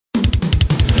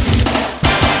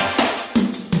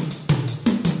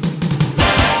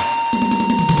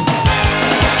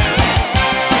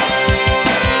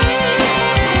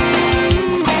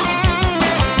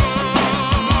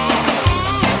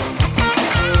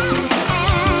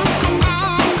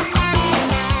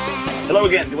Hello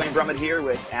again, Duane Brummett here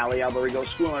with Allie,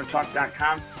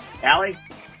 SchoolownerTalk.com. Allie,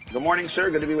 good morning,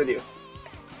 sir. Good to be with you.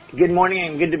 Good morning,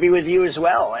 and good to be with you as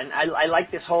well. And I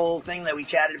like this whole thing that we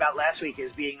chatted about last week,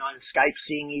 is being on Skype,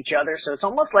 seeing each other. So it's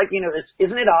almost like,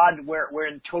 isn't it odd? We're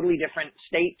in totally different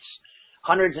states,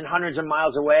 hundreds and hundreds of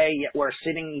miles away, yet we're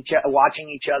sitting, watching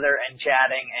each other and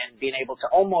chatting and being able to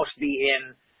almost be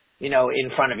in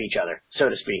front of each other, so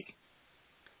to speak.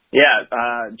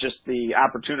 Yeah, just the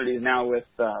opportunities now with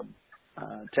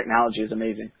technology is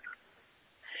amazing.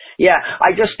 Yeah,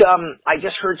 I just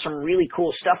heard some really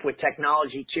cool stuff with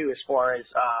technology too, as far as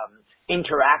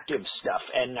interactive stuff,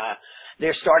 and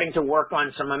they're starting to work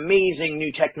on some amazing new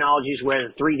technologies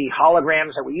where 3D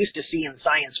holograms that we used to see in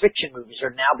science fiction movies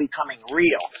are now becoming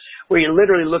real, where you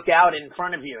literally look out in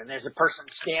front of you and there's a person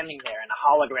standing there in a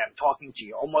hologram talking to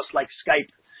you, almost like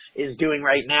Skype is doing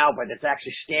right now, but it's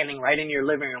actually standing right in your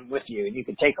living room with you, and you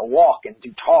can take a walk and do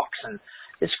talks, and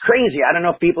it's crazy. I don't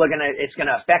know if it's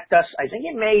gonna affect us. I think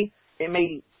it may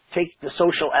take the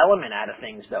social element out of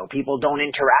things, though. People don't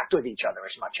interact with each other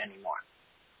as much anymore.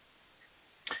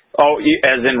 Oh,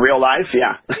 as in real life?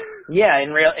 Yeah. Yeah, in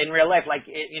real life, like,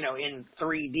 in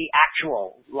 3D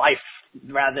actual life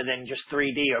rather than just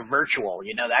 3D or virtual,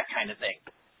 that kind of thing.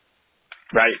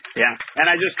 Right. Yeah. And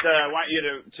I just want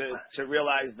you to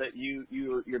realize that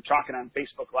you're talking on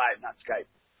Facebook Live, not Skype.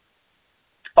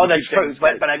 Oh, that's true.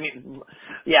 But I mean,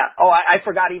 yeah. Oh, I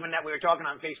forgot even that we were talking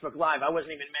on Facebook Live. I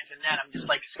wasn't even mentioning that. I'm just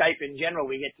like Skype in general.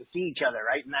 We get to see each other,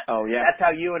 right? And that's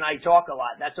how you and I talk a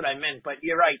lot. That's what I meant. But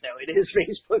you're right, though. It is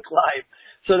Facebook Live.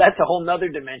 So that's a whole nother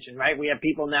dimension, right? We have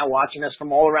people now watching us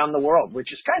from all around the world,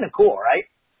 which is kind of cool, right?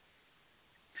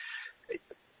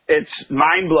 It's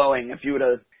mind-blowing. If you would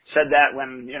have said that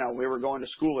when, we were going to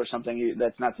school or something,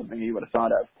 that's not something you would have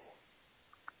thought of.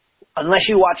 Unless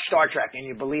you watch Star Trek and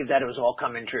you believe that it was all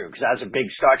coming true, because I was a big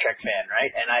Star Trek fan,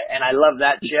 right? And I love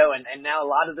that show. And now a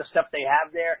lot of the stuff they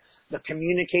have there, the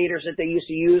communicators that they used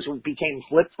to use became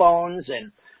flip phones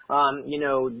and,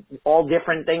 all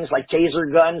different things like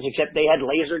taser guns, except they had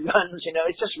laser guns.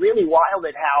 It's just really wild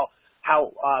at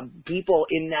how people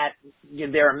in that,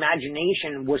 their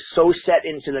imagination was so set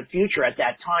into the future at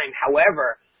that time.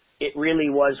 However, it really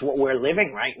was what we're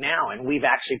living right now, and we've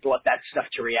actually brought that stuff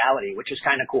to reality, which is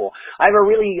kind of cool. I have a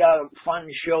really fun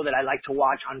show that I like to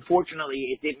watch. Unfortunately,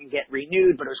 it didn't get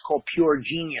renewed, but it was called Pure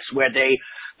Genius, where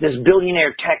this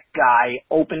billionaire tech guy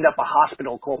opened up a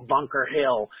hospital called Bunker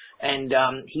Hill, and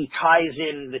he ties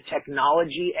in the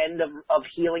technology end of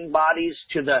healing bodies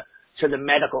to the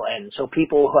medical end. So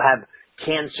people who have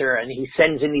cancer, and he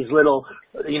sends in these little,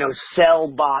 cell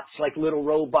bots, like little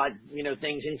robot,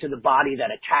 things into the body that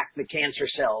attack the cancer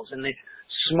cells, and the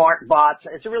smart bots.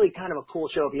 It's a really kind of a cool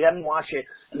show. If you haven't watched it,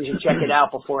 you should check it out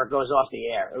before it goes off the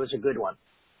air. It was a good one.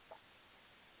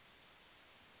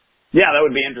 Yeah, that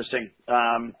would be interesting.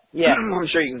 Yeah. I'm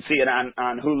sure you can see it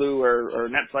on Hulu or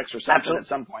Netflix or something at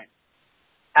some point.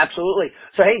 Absolutely.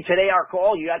 So, hey, today our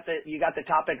call, you got the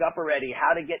topic up already,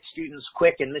 how to get students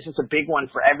quick, and this is a big one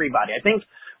for everybody. I think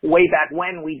way back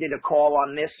when we did a call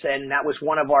on this, and that was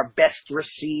one of our best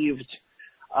received,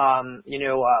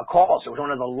 calls. It was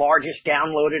one of the largest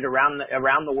downloaded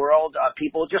around the world.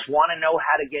 People just want to know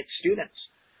how to get students.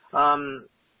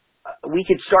 We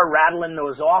could start rattling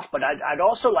those off, but I'd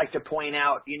also like to point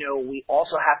out, we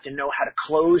also have to know how to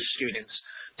close students,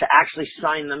 to actually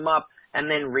sign them up and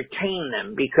then retain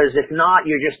them, because if not,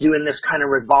 you're just doing this kind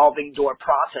of revolving door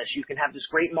process. You can have this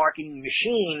great marketing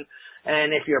machine,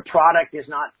 and if your product is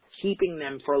not keeping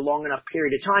them for a long enough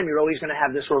period of time, you're always going to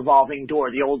have this revolving door.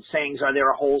 The old sayings are,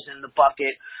 there are holes in the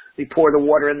bucket. We pour the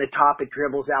water in the top, it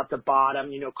dribbles out the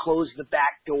bottom. Close the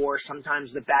back door.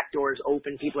 Sometimes the back door is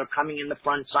open. People are coming in the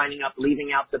front, signing up,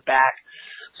 leaving out the back.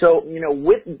 So,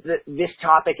 with this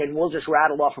topic, and we'll just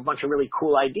rattle off a bunch of really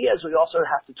cool ideas, we also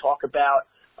have to talk about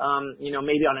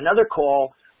maybe on another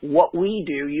call, what we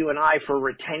do, you and I, for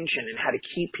retention and how to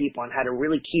keep people and how to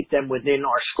really keep them within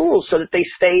our schools so that they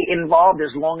stay involved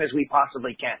as long as we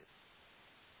possibly can.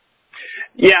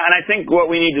 Yeah, and I think what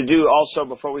we need to do also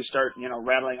before we start,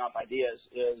 rattling off ideas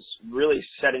is really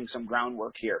setting some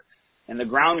groundwork here. And the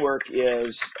groundwork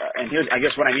is, and here's, I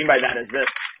guess what I mean by that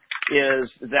is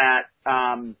that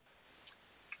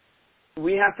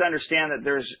we have to understand that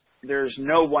there's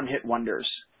no one-hit wonders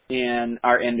in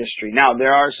our industry. Now,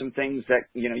 there are some things that,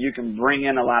 you can bring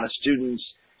in a lot of students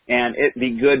and it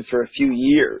be good for a few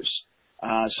years. So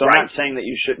right. I'm not saying that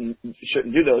you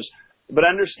shouldn't do those, but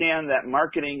understand that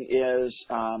marketing is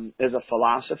a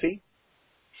philosophy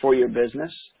for your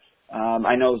business.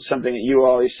 I know something that you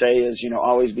always say is,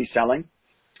 always be selling.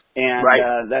 And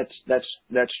right.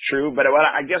 That's true. But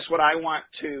I guess what I want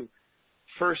to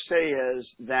first say is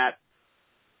that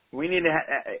we need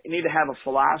to have a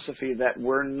philosophy that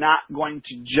we're not going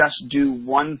to just do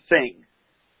one thing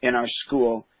in our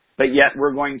school, but yet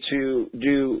we're going to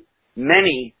do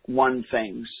many one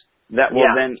things that will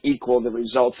then equal the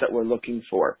results that we're looking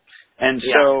for. And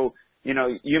so, you know,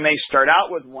 you may start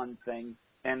out with one thing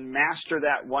and master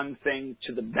that one thing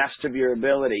to the best of your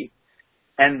ability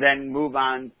and then move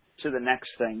on to the next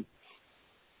thing.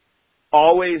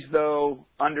 Always, though,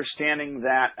 understanding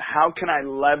that how can I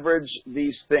leverage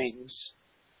these things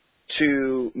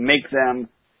to make them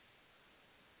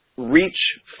reach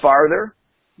farther,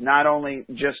 not only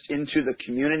just into the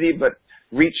community, but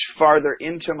reach farther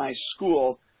into my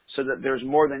school so that there's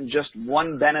more than just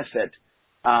one benefit,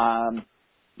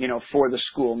 you know, for the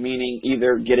school, meaning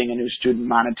either getting a new student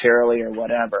monetarily or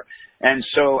whatever. And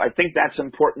so I think that's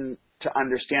important to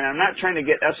understand. I'm not trying to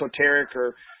get esoteric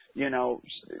or, you know,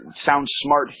 sound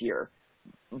smart here,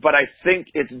 but I think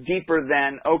it's deeper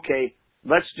than, okay,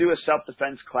 let's do a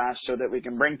self-defense class so that we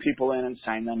can bring people in and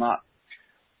sign them up.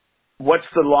 What's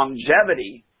the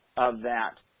longevity of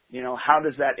that? You know, how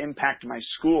does that impact my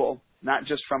school, not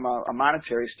just from a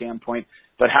monetary standpoint,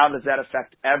 but how does that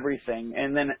affect everything?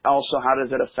 And then also, how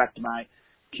does it affect my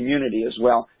community as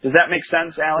well? Does that make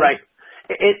sense, Allie? Right.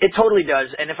 It totally does.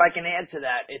 And if I can add to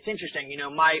that, it's interesting. You know,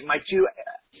 my two,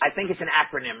 I think it's an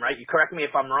acronym, right? You correct me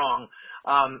if I'm wrong.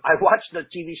 I watched the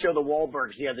TV show The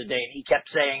Wahlbergs the other day, and he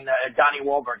kept saying, Donnie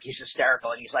Wahlberg, he's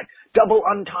hysterical, and he's like, double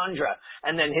entendre.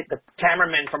 And then the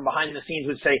cameraman from behind the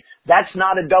scenes would say, that's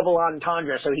not a double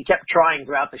entendre. So he kept trying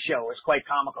throughout the show. It was quite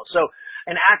comical. So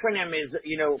an acronym is,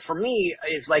 you know, for me,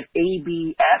 is like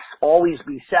ABS, always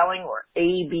be selling, or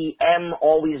ABM,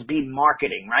 always be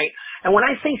marketing, right? And when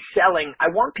I say selling,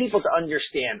 I want people to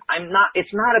understand,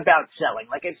 it's not about selling.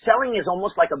 Like, selling is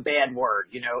almost like a bad word,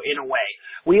 you know, in a way.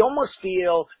 We almost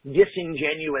feel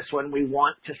disingenuous when we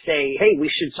want to say, hey, we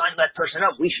should sign that person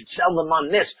up. We should sell them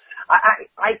on this.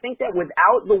 I think that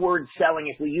without the word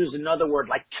selling, if we use another word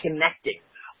like connecting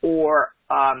or,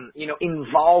 you know,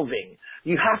 involving,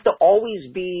 you have to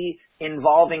always be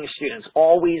involving students,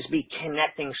 always be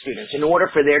connecting students in order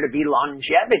for there to be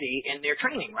longevity in their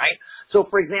training, right? So,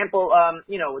 for example,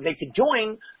 you know, they could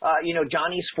join, you know,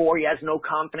 Johnny's 4, he has no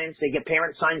confidence.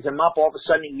 Parent signs him up. All of a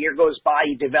sudden, a year goes by,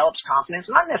 he develops confidence,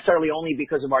 not necessarily only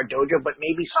because of our dojo, but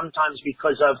maybe sometimes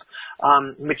because of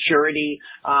maturity.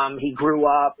 He grew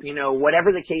up, you know,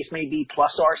 whatever the case may be,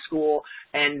 plus our school,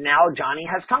 and now Johnny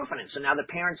has confidence. And now the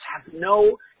parents have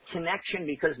no connection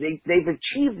because they've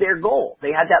achieved their goal.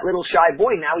 They had that little shy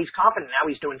boy. Now he's confident. Now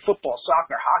he's doing football,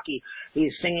 soccer, hockey.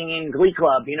 He's singing in Glee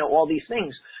Club, you know, all these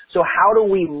things. So how do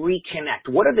we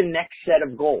reconnect? What are the next set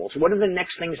of goals? What are the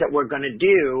next things that we're going to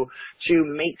do to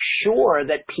make sure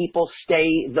that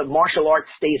the martial arts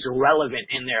stays relevant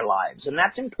in their lives? And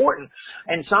that's important.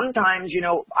 And sometimes, you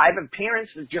know, I've had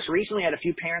parents that just recently had a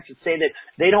few parents that say that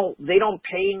they don't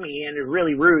pay me, and it's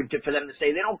really rude for them to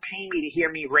say they don't pay me to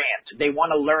hear me rant. They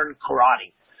want to learn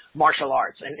karate, martial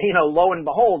arts. And, you know, lo and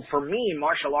behold, for me,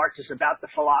 martial arts is about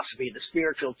the philosophy, the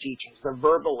spiritual teachings, the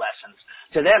verbal lessons.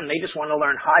 To them, they just want to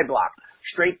learn high block,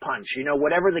 straight punch, you know,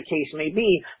 whatever the case may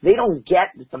be. They don't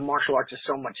get that the martial arts is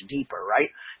so much deeper,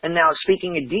 right? And now,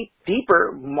 speaking of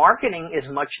deeper, marketing is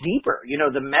much deeper. You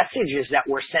know, the messages that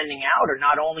we're sending out are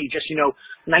not only just, you know,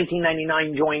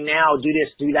 1999, join now, do this,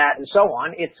 do that, and so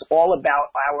on. It's all about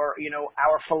our, you know,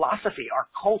 our philosophy, our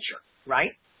culture,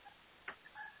 right?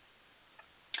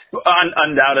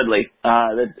 Undoubtedly,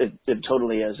 it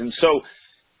totally is. And so,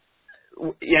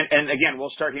 and again, we'll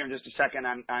start here in just a second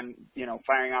on you know,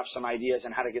 firing off some ideas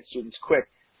on how to get students quick.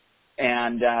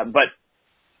 And but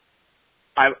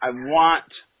I want,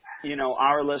 you know,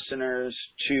 our listeners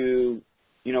to,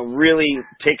 you know, really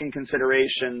take in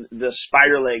consideration the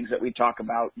spider legs that we talk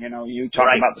about. You know, you talk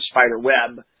about the spider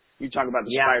web. You talk about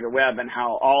the spider web and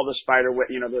how all the spider web,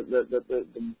 you know,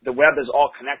 the web is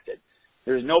all connected.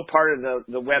 There's no part of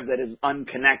the web that is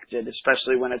unconnected,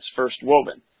 especially when it's first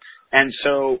woven. And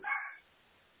so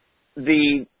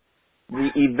the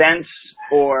events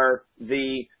or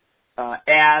the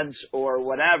ads or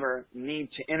whatever need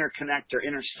to interconnect or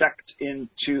intersect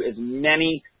into as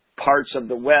many parts of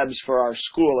the webs for our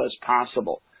school as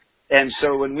possible. And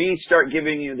so when we start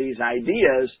giving you these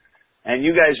ideas and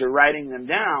you guys are writing them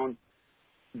down,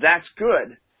 that's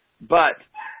good. But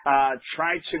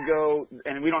try to go,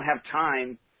 and we don't have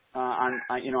time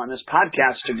on this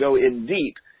podcast to go in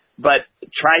deep, but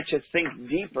try to think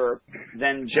deeper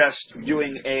than just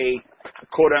doing a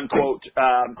quote unquote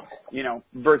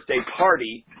birthday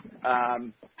party.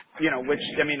 Which,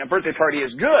 I mean, a birthday party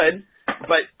is good,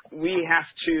 but we have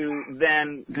to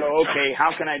then go, okay,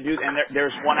 how can I do? And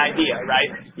there's one idea,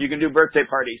 right? You can do birthday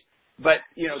parties. but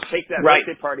take that Right.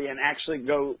 birthday party and actually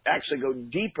go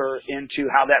deeper into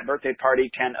how that birthday party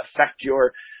can affect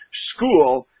your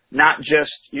school, not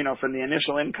just from the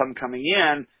initial income coming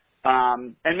in.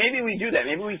 And maybe we do that.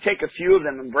 Maybe we take a few of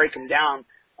them and break them down.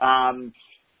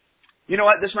 You know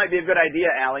what? This might be a good idea,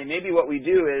 Allie. Maybe what we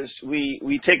do is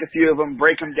we take a few of them,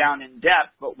 break them down in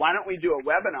depth. But why don't we do a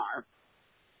webinar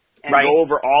and Right. go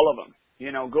over all of them?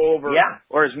 Go over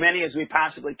or as many as we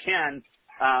possibly can.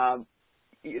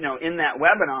 In that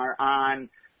webinar on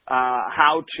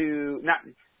how to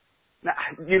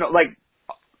like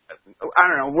I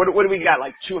don't know, what do we got,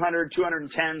 like 200,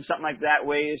 210, something like that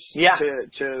ways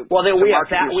to well, to we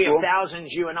have market your we have school? thousands,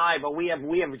 you and I, but we have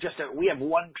one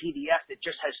PDF that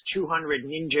just has 200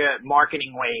 ninja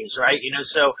marketing ways, right?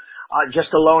 So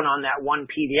just alone on that one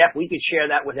PDF, we could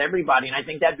share that with everybody, and I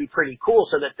think that'd be pretty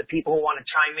cool, so that the people who want to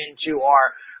chime into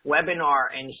our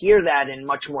webinar and hear that in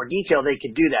much more detail, they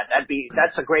could do that.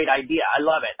 That's a great idea. I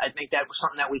love it. I think that was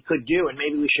something that we could do, and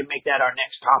maybe we should make that our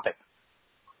next topic.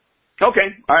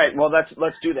 Okay. All right. Well,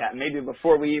 let's do that. Maybe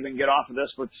before we even get off of this,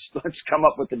 let's come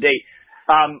up with the date.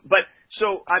 But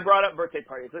so I brought up birthday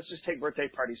parties. Let's just take birthday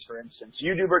parties for instance.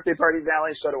 You do birthday parties,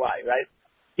 Allie, so do I, right?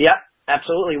 Yeah,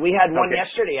 absolutely. We had one Okay.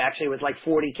 yesterday actually with like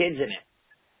 40 kids in it.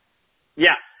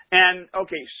 Yeah. And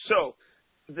okay, so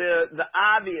the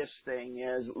obvious thing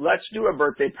is let's do a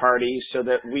birthday party so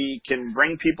that we can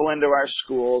bring people into our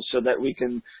schools, so that we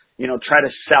can try to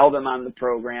sell them on the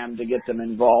program to get them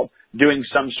involved, doing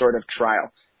some sort of trial.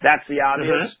 That's the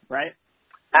obvious, right?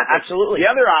 Absolutely. The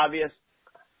other obvious,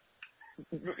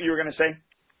 you were going to say?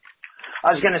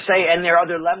 I was going to say, and there are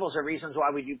other levels or reasons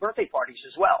why we do birthday parties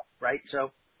as well, right?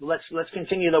 So let's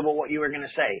continue though with what you were going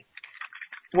to say.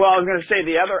 Well, I was going to say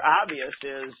the other obvious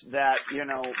is that,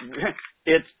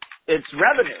 it's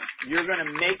revenue. You're going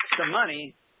to make some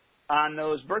money on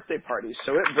those birthday parties,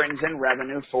 so it brings in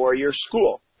revenue for your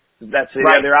school. That's the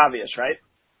other obvious, right?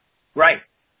 Right.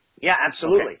 Yeah,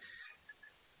 absolutely. Okay.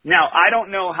 Now, I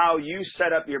don't know how you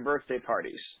set up your birthday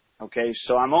parties, okay?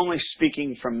 So I'm only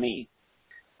speaking from me.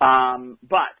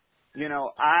 But,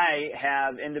 I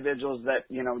have individuals that,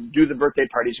 do the birthday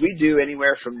parties. We do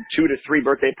anywhere from 2 to 3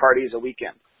 birthday parties a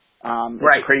weekend.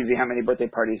 It's crazy how many birthday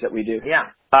parties that we do. Yeah.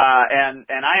 And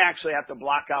I actually have to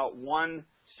block out one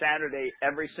Saturday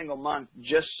every single month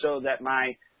just so that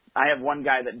I have one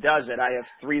guy that does it. I have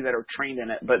 3 that are trained in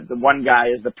it, but the one guy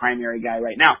is the primary guy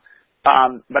right now.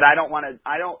 But I don't want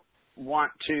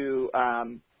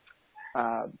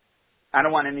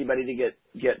anybody to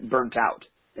get burnt out,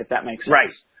 if that makes sense.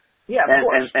 Right. Yeah, of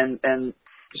course. And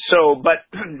so, but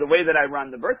the way that I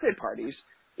run the birthday parties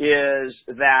is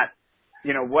that,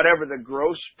 whatever the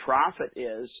gross profit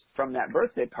is from that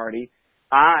birthday party,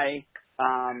 I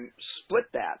split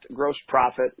that gross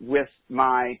profit with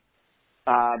my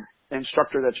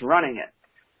instructor that's running it.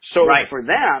 So for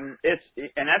them,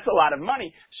 and that's a lot of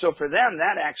money. So for them,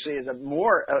 that actually is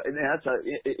that's a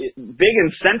big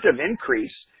incentive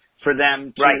increase for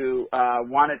them to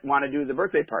want to do the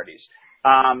birthday parties.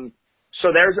 So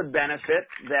there's a benefit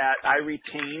that I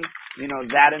retain,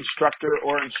 that instructor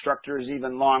or instructors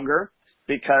even longer,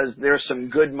 because there's some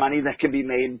good money that can be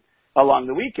made along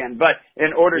the weekend. But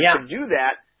in order to do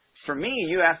that, for me,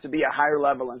 you have to be a higher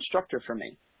level instructor for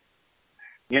me.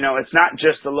 It's not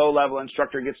just the low level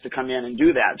instructor gets to come in and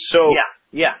do that. So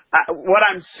what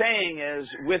I'm saying is,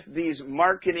 with these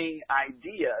marketing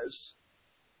ideas,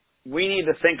 we need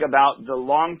to think about the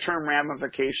long-term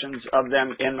ramifications of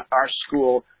them in our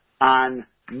school on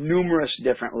numerous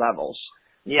different levels.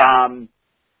 Yeah.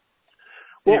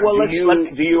 Do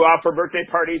you offer birthday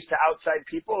parties to outside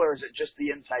people, or is it just the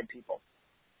inside people?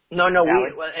 No, and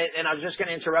I was just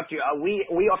going to interrupt you.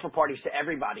 We offer parties to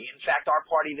everybody. In fact, our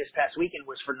party this past weekend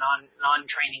was for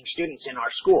non-training students in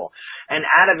our school. And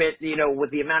out of it,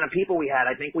 with the amount of people we had,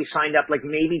 I think we signed up like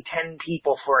maybe 10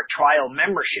 people for a trial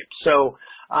membership. So,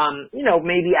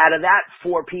 maybe out of that,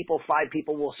 4 people, 5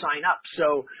 people will sign up.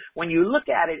 So when you look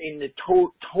at it in the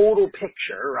total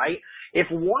picture, right? If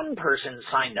one person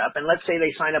signed up, and let's say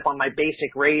they signed up on my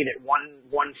basic rate at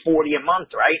 $140 a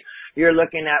month, right? You're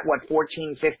looking at what,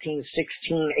 $1,400, $1,500, $1,600,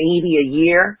 $1,680 a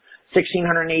year,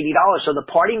 $1,680. So the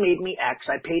party made me X.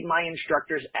 I paid my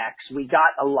instructors X. We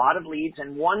got a lot of leads,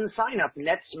 and one sign up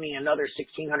nets me another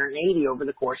 $1,680 over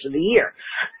the course of the year.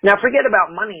 Now, forget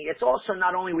about money. It's also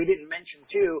not only, we didn't mention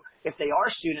too, if they are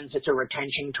students, it's a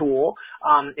retention tool.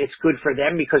 It's good for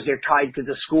them because they're tied to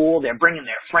the school. They're bringing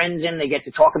their friends in. They get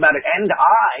to talk about it. And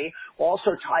I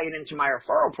also tie it into my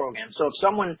referral program. So if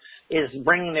someone is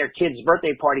bringing their kid's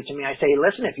birthday party to me, I say,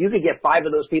 listen, if you could get 5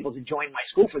 of those people to join my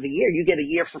school for the year, you get a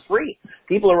year for free.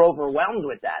 People are overwhelmed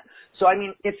with that. So, I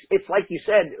mean, it's like you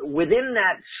said, within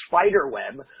that spider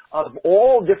web of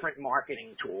all different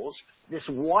marketing tools, this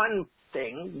one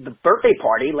thing, the birthday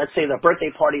party, let's say the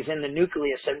birthday party's in the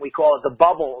nucleus and we call it the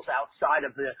bubbles outside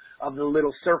of the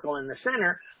little circle in the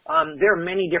center. There are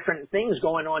many different things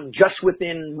going on just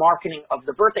within marketing of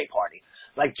the birthday party.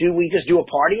 Like, do we just do a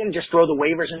party and just throw the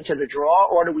waivers into the draw,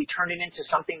 or do we turn it into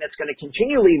something that's going to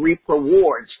continually reap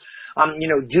rewards?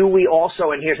 Do we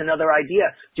also, and here's another idea,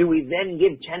 do we then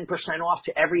give 10% off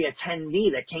to every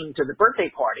attendee that came to the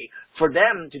birthday party for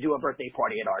them to do a birthday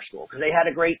party at our school? Because they had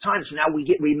a great time. So now we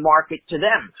market to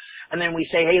them. And then we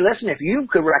say, hey, listen, if you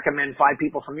could recommend 5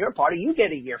 people from your party, you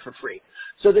get a year for free.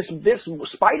 So this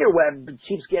spider web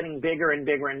keeps getting bigger and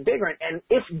bigger and bigger. And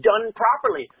if done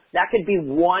properly, that could be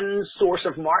one source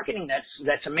of marketing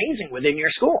that's amazing within your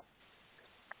school.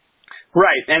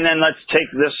 Right, and then let's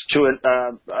take this to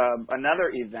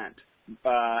another event.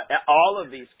 All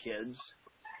of these kids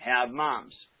have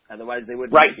moms, otherwise they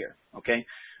wouldn't be here. Okay,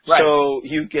 right. So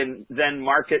you can then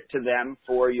market to them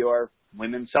for your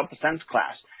women's self-defense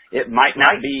class. It might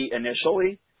not be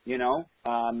initially,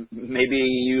 maybe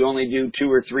you only do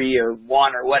 2 or 3 or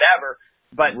 1 or whatever,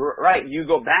 but you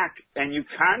go back and you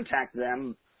contact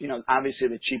them. Obviously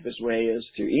the cheapest way is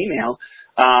through email,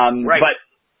 but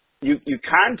you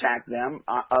contact them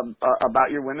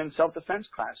about your women's self-defense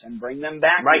class and bring them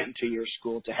back into your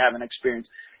school to have an experience.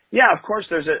 Yeah, of course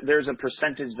there's a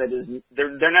percentage that is they're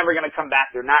never going to come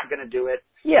back. They're not going to do it.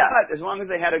 Yeah. But as long as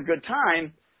they had a good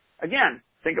time, again,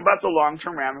 think about the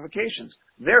long-term ramifications.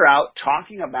 They're out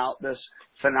talking about this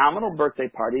phenomenal birthday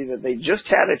party that they just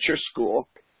had at your school.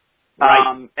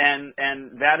 And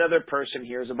that other person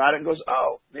hears about it and goes,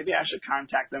 oh, maybe I should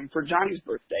contact them for Johnny's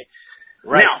birthday.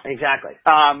 Right, now, exactly.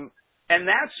 And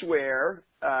that's where,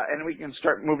 and we can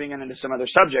start moving into some other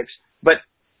subjects, but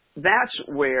that's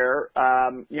where,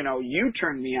 you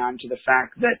turned me on to the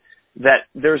fact that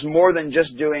there's more than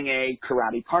just doing a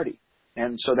karate party.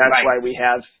 And so that's why we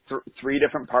have 3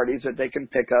 different parties that they can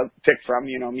pick from,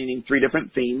 meaning 3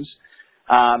 different themes,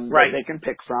 that they can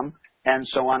pick from, and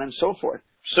so on and so forth.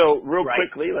 So real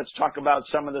quickly, let's talk about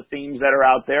some of the themes that are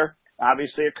out there.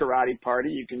 Obviously, a karate party.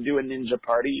 You can do a ninja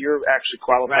party. You're actually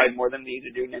qualified more than me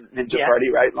to do ninja party,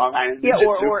 right? Long Island Ninja. Yeah,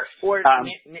 or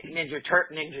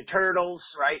Ninja Turtles,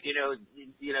 right?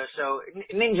 So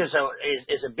ninja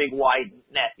is a big wide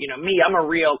net. Me, I'm a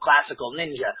real classical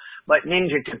ninja, but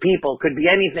ninja to people could be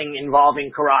anything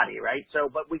involving karate, right? So,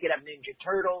 but we could have Ninja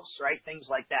Turtles, right? Things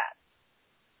like that.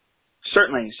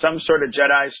 Certainly, some sort of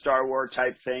Jedi Star Wars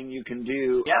type thing you can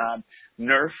do. Yeah.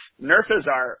 Nerf is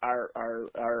our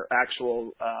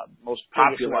actual most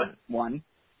popular one.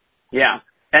 Yeah.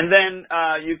 And then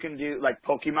you can do like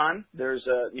Pokemon. There's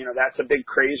that's a big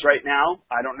craze right now.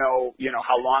 I don't know,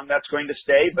 how long that's going to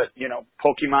stay, but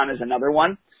Pokemon is another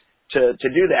one to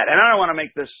do that. And I don't want to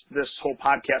make this whole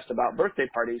podcast about birthday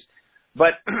parties,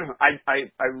 but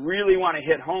I really want to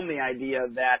hit home the idea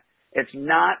that it's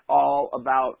not all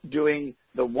about doing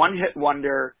the one-hit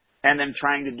wonder and then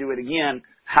trying to do it again.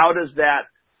 How does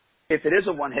that, if it is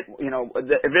a one-hit,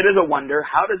 if it is a wonder,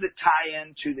 how does it tie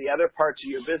into the other parts of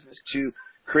your business to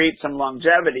create some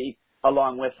longevity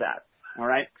along with that? All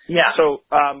right? Yeah. So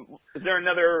is there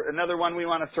another one we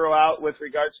want to throw out with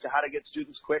regards to how to get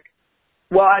students quick?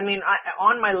 Well, I mean,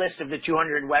 on my list of the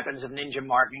 200 weapons of ninja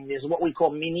marketing is what we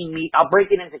call I'll break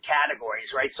it into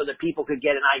categories, right? So that people could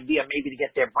get an idea, maybe to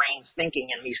get their brains thinking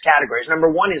in these categories.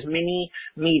 Number 1 is mini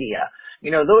media.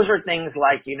 Those are things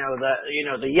like,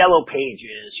 the yellow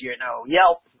pages,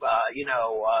 Yelp,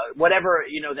 whatever,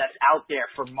 that's out there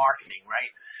for marketing,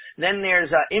 right? Then there's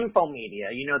info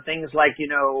media, things like,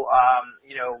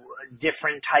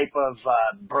 different type of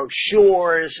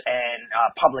brochures and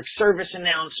public service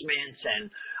announcements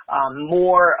and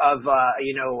more of,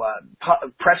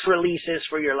 press releases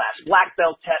for your last black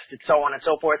belt test and so on and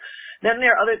so forth. Then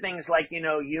there are other things like,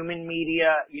 human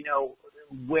media,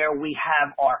 where we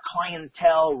have our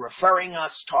clientele referring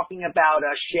us, talking about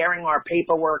us, sharing our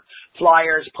paperwork,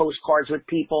 flyers, postcards with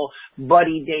people,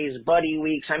 buddy days, buddy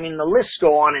weeks. I mean, the lists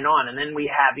go on. And then we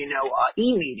have,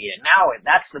 e-media. Now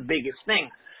that's the biggest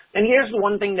thing. And here's the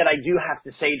one thing that I do have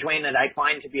to say, Duane, that I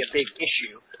find to be a big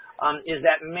issue, is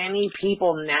that many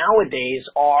people nowadays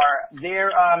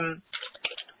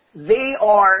they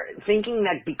are thinking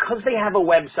that because they have a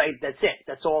website,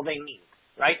 that's all they need.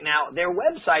 Right now, their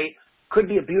website could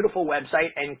be a beautiful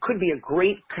website and could be a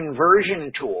great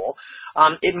conversion tool.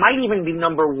 It might even be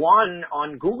number one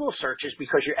on Google searches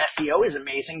because your SEO is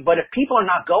amazing. But if people are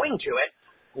not going to it,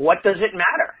 what does it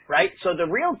matter, right? So the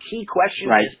real key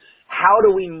question is, how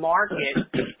do we market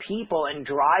to people and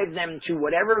drive them to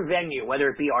whatever venue, whether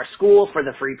it be our school for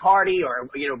the free party or,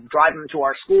 drive them to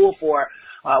our school for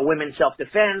women's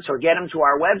self-defense, or get them to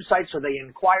our website so they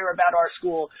inquire about our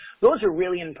school. Those are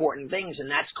really important things,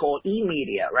 and that's called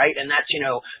e-media, right? And that's,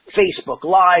 Facebook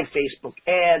Live, Facebook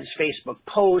ads, Facebook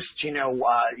posts,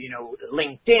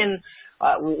 LinkedIn,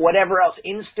 whatever else,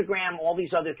 Instagram, all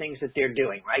these other things that they're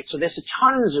doing, right? So there's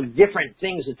tons of different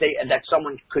things that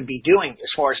someone could be doing as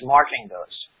far as marketing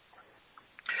goes.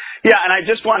 Yeah, and I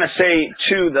just want to say,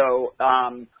 too, though,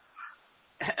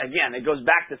 again, it goes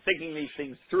back to thinking these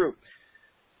things through.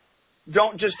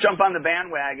 Don't just jump on the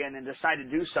bandwagon and decide to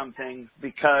do something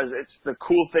because it's the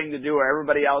cool thing to do or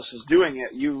everybody else is doing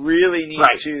it. You really need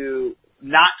to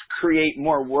not create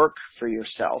more work for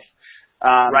yourself.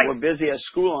 We're busy as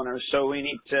school owners, so we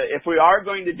need to, if we are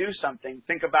going to do something,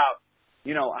 think about,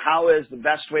 how is the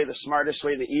best way, the smartest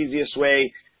way, the easiest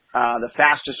way, the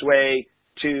fastest way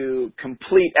to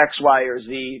complete X, Y, or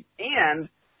Z, and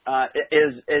are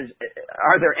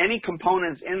there any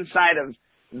components inside of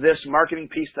this marketing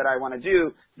piece that I want to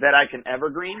do that I can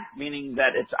evergreen, meaning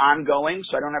that it's ongoing,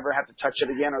 so I don't ever have to touch it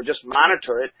again or just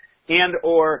monitor it, and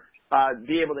or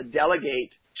be able to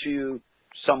delegate to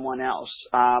someone else.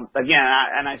 Again,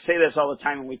 and I say this all the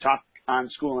time when we talk on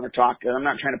School Owner Talk, and I'm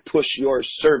not trying to push your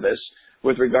service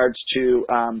with regards to,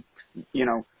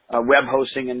 web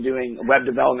hosting and doing web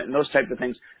development and those types of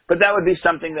things, but that would be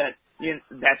something that,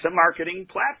 that's a marketing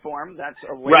platform. That's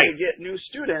a way to get new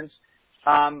students.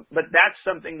 But that's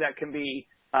something that can be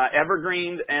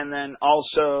evergreened and then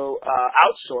also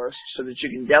outsourced so that you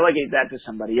can delegate that to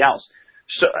somebody else.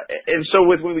 So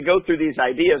when we go through these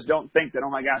ideas, don't think that, oh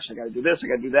my gosh, I got to do this, I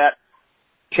got to do that.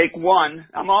 Take one.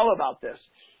 I'm all about this.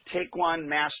 Take one,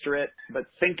 master it, but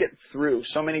think it through.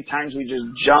 So many times we just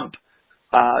jump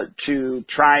to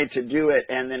try to do it,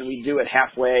 and then we do it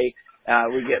halfway.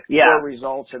 We get poor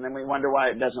results, and then we wonder why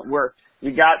it doesn't work.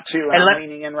 You got to, and I'm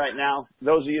leaning in right now.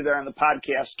 Those of you that are on the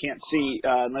podcast can't see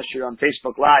unless you're on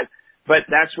Facebook Live, but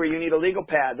that's where you need a legal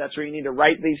pad. That's where you need to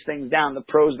write these things down, the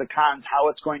pros, the cons, how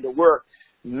it's going to work,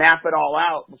 map it all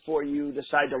out before you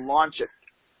decide to launch it.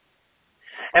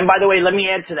 And by the way, let me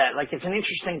add to that. It's an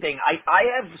interesting thing. I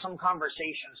have some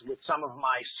conversations with some of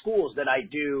my schools that I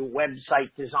do website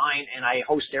design, and I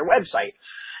host their website.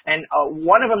 And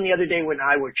one of them the other day when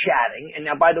I were chatting, and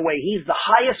now, by the way, he's the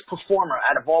highest performer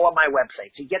out of all of my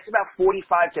websites. He gets about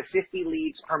 45 to 50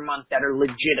 leads per month that are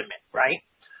legitimate, right?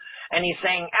 And he's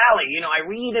saying, Allie, I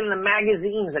read in the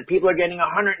magazines that people are getting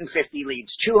 150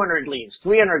 leads, 200 leads,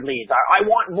 300 leads. I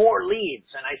want more leads.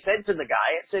 And I said to the guy,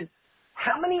 I said,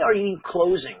 how many are you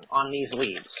closing on these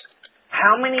leads?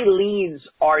 How many leads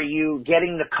are you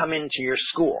getting to come into your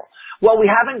school? Well, we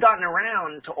haven't gotten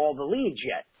around to all the leads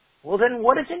yet. Well, then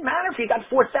what does it matter if you got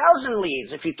 4,000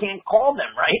 leads if you can't call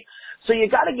them, right? So you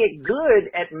got to get good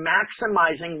at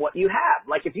maximizing what you have.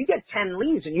 If you get 10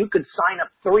 leads and you could sign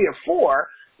up 3 or 4,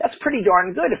 that's pretty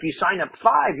darn good. If you sign up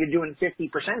 5, you're doing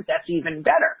 50%. That's even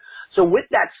better. So with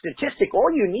that statistic, all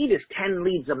you need is 10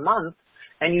 leads a month,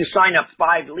 and you sign up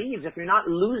 5 leads. If you're not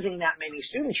losing that many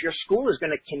students, your school is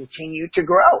going to continue to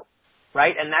grow.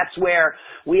 Right? And that's where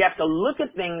we have to look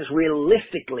at things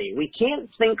realistically. We can't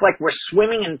think like we're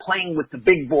swimming and playing with the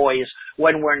big boys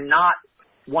when we're not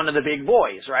one of the big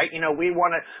boys, right?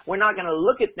 We're not going to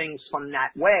look at things from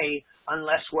that way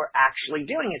unless we're actually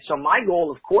doing it. So my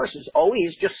goal, of course, is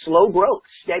always just slow growth,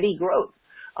 steady growth.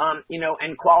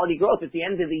 And quality growth. At the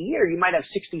end of the year, you might have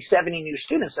 60, 70 new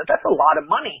students. That's a lot of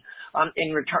money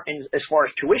in return as far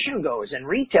as tuition goes and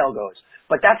retail goes.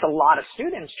 But that's a lot of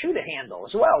students too to handle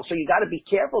as well. So you got to be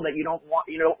careful that you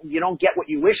don't get what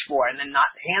you wish for and then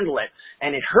not handle it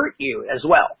and it hurt you as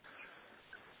well.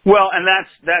 Well, and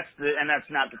that's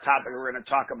not the topic we're going to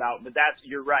talk about, but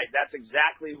you're right. That's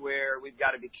exactly where we've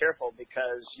got to be careful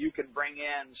because you can bring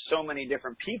in so many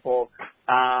different people,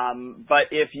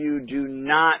 but if you do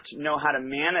not know how to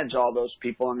manage all those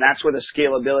people, and that's where the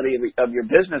scalability of your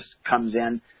business comes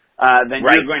in, then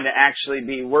you're going to actually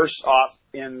be worse off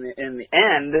in the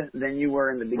end than you were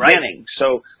in the beginning.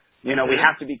 So, we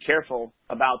have to be careful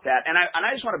about that. And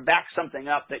I just want to back something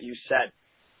up that you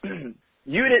said.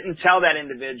 You didn't tell that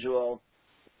individual,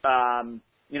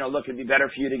 look, it'd be better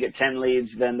for you to get 10 leads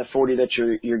than the 40 that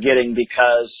you're getting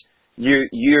because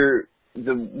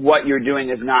what you're doing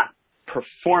is not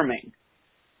performing.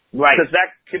 Right. Because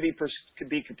that could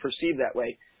be perceived that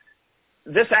way.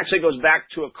 This actually goes back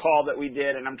to a call that we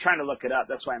did, and I'm trying to look it up.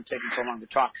 That's why I'm taking so long to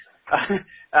talk.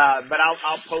 but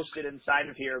I'll post it inside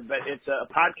of here. But it's a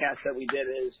podcast that we did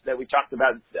that we talked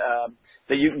about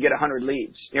that you can get 100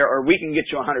 leads, or we can get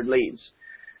you 100 leads.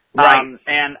 Right.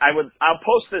 And I'll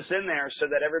post this in there so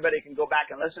that everybody can go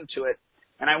back and listen to it.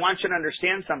 And I want you to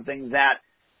understand something that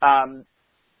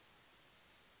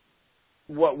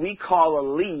what we call a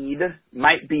lead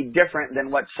might be different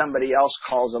than what somebody else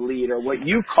calls a lead, or what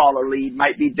you call a lead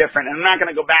might be different. And I'm not going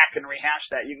to go back and rehash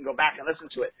that. You can go back and listen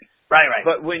to it. Right.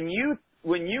 But when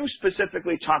you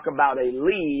specifically talk about a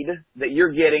lead that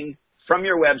you're getting from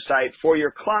your website for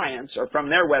your clients, or from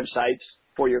their websites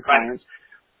for your clients,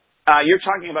 you're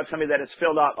talking about somebody that has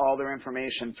filled out all their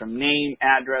information from name,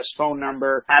 address, phone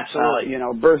number, absolutely,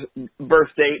 birth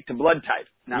date to blood type.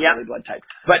 Not really blood type,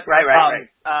 but right.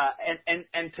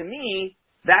 And to me,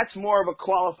 that's more of a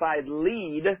qualified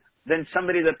lead than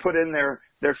somebody that put in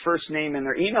their first name and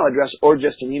their email address, or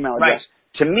just an email address.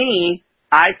 Right. To me,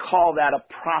 I call that a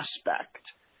prospect.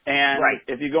 And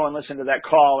if you go and listen to that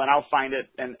call, and I'll find it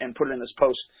and put it in this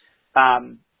post.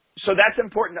 So that's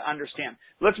important to understand.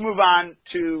 Let's move on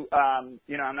to,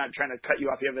 I'm not trying to cut you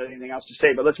off. You have anything else to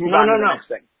say, but let's move on to the next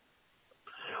thing.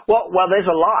 Well, there's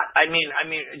a lot. I mean,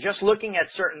 just looking at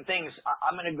certain things,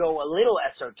 I'm going to go a little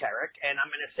esoteric, and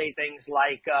I'm going to say things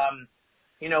like,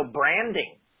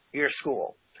 branding your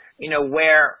school,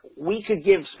 where we could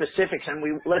give specifics, and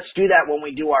let's do that when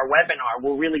we do our webinar.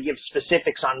 We'll really give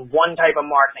specifics on one type of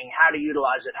marketing, how to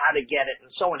utilize it, how to get it, and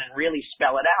so on, and really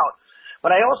spell it out. But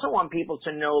I also want people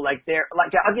to know,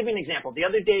 I'll give you an example. The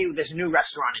other day, there's a new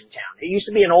restaurant in town. It used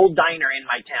to be an old diner in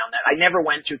my town that I never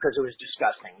went to because it was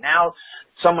disgusting. Now,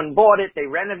 someone bought it, they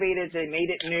renovated it, they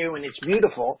made it new, and it's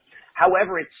beautiful.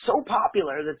 However, it's so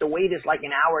popular that the wait is like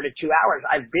an hour to 2 hours.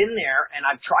 I've been there, and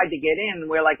I've tried to get in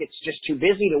where, it's just too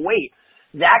busy to wait.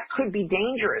 That could be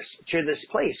dangerous to this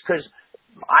place, because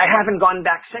I haven't gone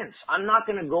back since. I'm not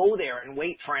going to go there and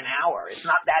wait for an hour. It's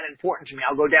not that important to me.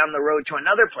 I'll go down the road to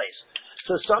another place.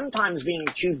 So sometimes being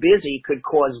too busy could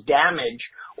cause damage,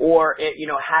 or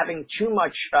having too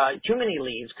many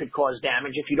leads could cause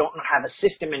damage if you don't have a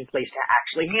system in place to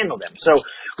actually handle them. So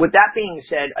with that being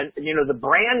said, the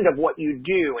brand of what you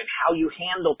do and how you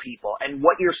handle people and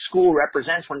what your school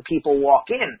represents when people walk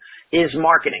in is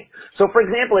marketing. So for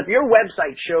example, if your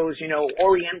website shows,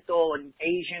 Oriental and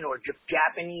Asian or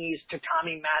Japanese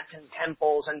tatami mats and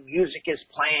temples, and music is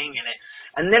playing in it,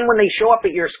 and then when they show up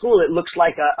at your school, it looks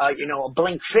like a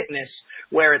Blink Fitness,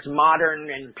 where it's modern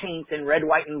and paint and red,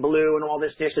 white, and blue and all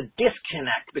this. There's a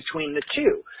disconnect between the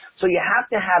two. So you have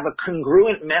to have a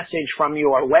congruent message from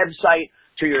your website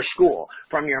to your school,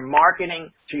 from your marketing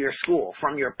to your school,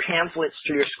 from your pamphlets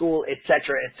to your school, et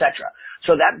cetera, et cetera.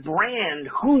 So that brand,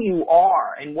 who you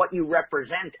are and what you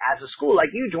represent as a school, like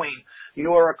you, Duane,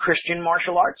 you're a Christian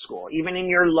martial arts school. Even in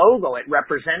your logo, it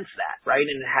represents that, right?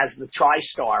 And it has the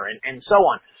TriStar and so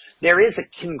on. There is a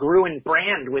congruent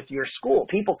brand with your school.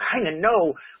 People kind of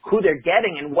know who they're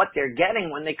getting and what they're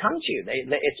getting when they come to you.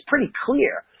 It's pretty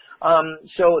clear.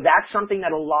 So that's something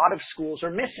that a lot of schools are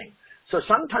missing. So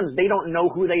sometimes they don't know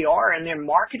who they are, and their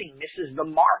marketing misses the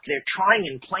mark. They're trying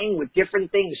and playing with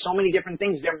different things, so many different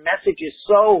things. Their message is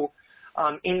so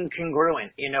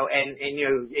incongruent, and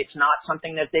it's not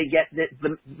something that they get.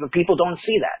 The people don't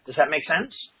see that. Does that make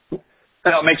sense?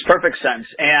 No, it makes perfect sense.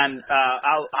 And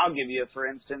I'll give you, for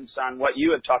instance, on what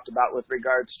you had talked about with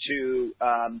regards to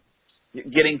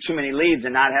getting too many leads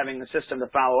and not having the system to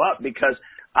follow up, because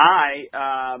I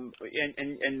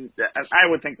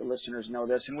would think the listeners know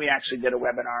this, and we actually did a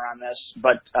webinar on this,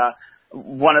 but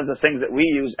one of the things that we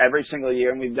use every single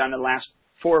year, and we've done the last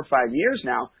 4 or 5 years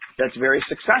now, that's very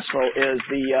successful, is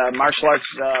the martial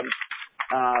arts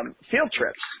field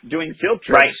trips, doing field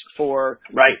trips for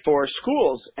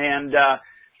schools. And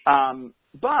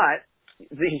but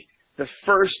the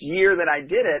first year that I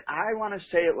did it, I want to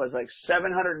say it was like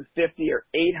 750 or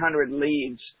 800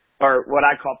 leads, or what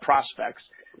I call prospects,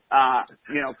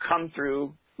 come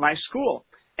through my school.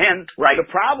 And the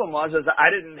problem was I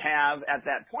didn't have, at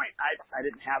that point, I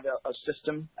didn't have a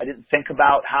system. I didn't think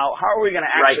about how are we going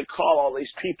to actually call all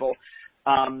these people,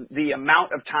 the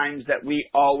amount of times that we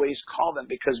always call them,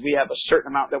 because we have a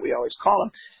certain amount that we always call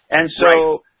them. And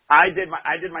so I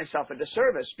did myself a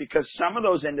disservice, because some of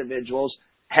those individuals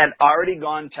had already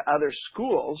gone to other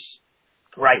schools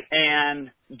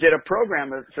and did a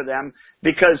program for them,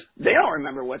 because they don't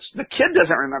remember the kid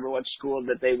doesn't remember what school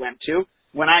that they went to.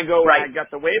 When I go, I got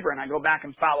the waiver and I go back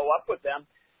and follow up with them.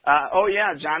 Oh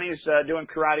yeah, Johnny's doing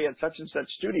karate at such and such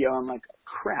studio. I'm like,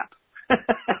 crap,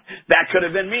 that could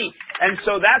have been me. And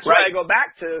so that's why I go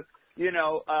back to,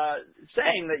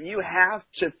 saying that you have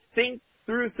to think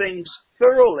through things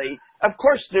thoroughly. Of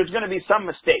course, there's going to be some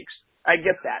mistakes. I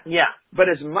get that. Yeah. But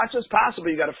as much as possible,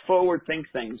 you got to forward think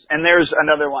things. And there's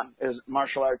another one: is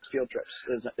martial arts field trips.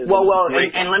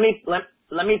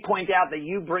 Let me point out that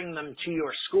you bring them to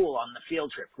your school on the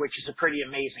field trip, which is a pretty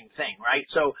amazing thing, right?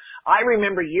 So I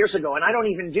remember years ago, and I don't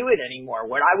even do it anymore,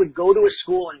 where I would go to a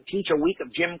school and teach a week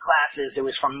of gym classes. It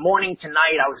was from morning to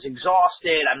night. I was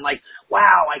exhausted. I'm like,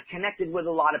 wow, I connected with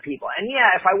a lot of people. And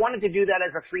yeah, if I wanted to do that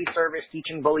as a free service,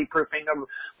 teaching bully proofing or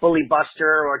bully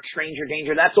buster or stranger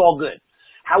danger, that's all good.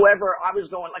 However, I was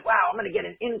going like, wow, I'm going to get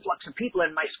an influx of people in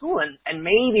my school, and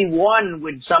maybe one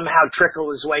would somehow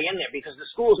trickle his way in there, because the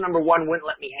schools, number one, wouldn't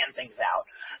let me hand things out.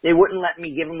 They wouldn't let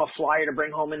me give them a flyer to bring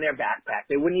home in their backpack.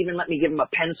 They wouldn't even let me give them a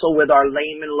pencil with our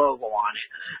Layman logo on it.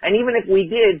 And even if we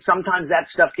did, sometimes that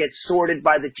stuff gets sorted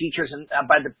by the teachers and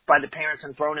by the parents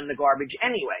and thrown in the garbage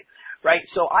anyway. Right?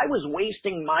 So I was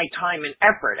wasting my time and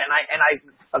effort, and I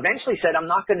eventually said, I'm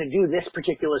not going to do this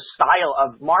particular style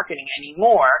of marketing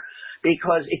anymore,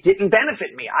 because it didn't benefit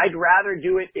me. I'd rather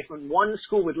do it if one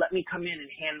school would let me come in and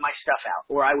hand my stuff out,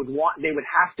 or they would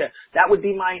have to, that would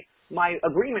be my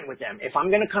agreement with them. If I'm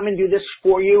going to come and do this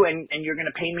for you and you're going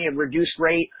to pay me a reduced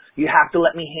rate, you have to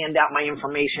let me hand out my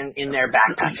information in their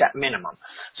backpacks at minimum.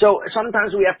 So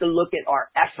sometimes we have to look at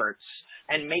our efforts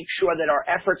and make sure that our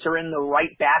efforts are in the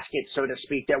right basket, so to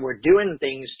speak, that we're doing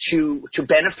things to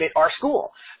benefit our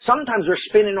school. Sometimes we're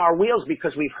spinning our wheels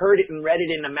because we've heard it and read it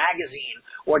in a magazine,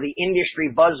 or the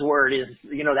industry buzzword is,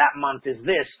 that month is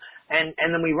this. And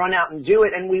then we run out and do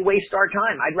it, and we waste our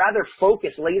time. I'd rather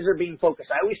focus, laser beam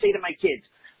focus. I always say to my kids,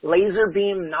 laser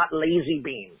beam, not lazy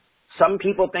beam. Some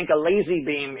people think a lazy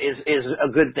beam is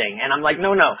a good thing. And I'm like,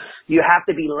 no. You have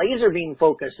to be laser beam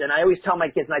focused. And I always tell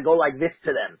my kids, and I go like this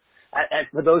to them.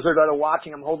 For those that are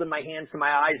watching, I'm holding my hands to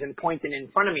my eyes and pointing in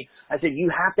front of me. I said,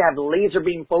 you have to have laser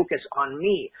beam focus on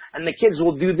me. And the kids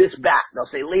will do this back.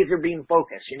 They'll say laser beam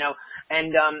focus,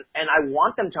 And I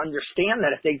want them to understand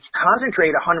that if they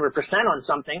concentrate 100% on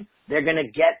something, they're going to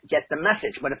get the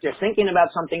message. But if they're thinking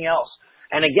about something else,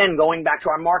 and again, going back to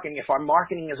our marketing, if our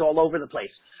marketing is all over the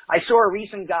place. I saw a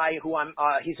recent guy who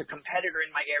he's a competitor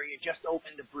in my area, just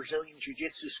opened a Brazilian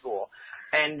Jiu-Jitsu school.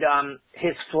 And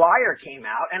his flyer came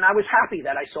out, and I was happy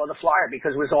that I saw the flyer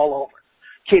because it was all over.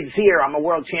 Kids here, I'm a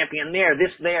world champion there,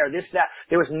 this, that.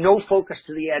 There was no focus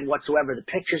to the ad whatsoever. The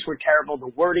pictures were terrible.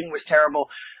 The wording was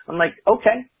terrible. I'm like,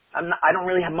 okay. I don't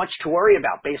really have much to worry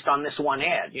about based on this one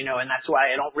ad, and that's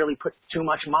why I don't really put too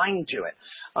much mind to it.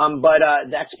 But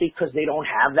that's because they don't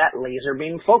have that laser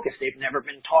beam focus. They've never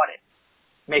been taught it.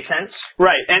 Make sense?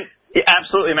 Right. And it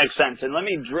absolutely makes sense. And let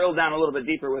me drill down a little bit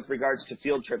deeper with regards to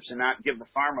field trips and not give the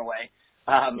farm away.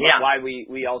 Why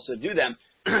we also do them.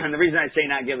 And the reason I say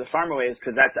not give the farm away is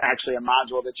because that's actually a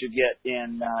module that you get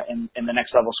in the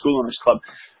Next Level School Owners Club.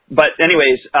 But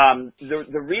anyways,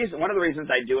 one of the reasons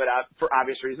I do it for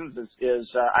obvious reasons is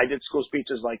I did school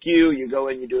speeches like you. You go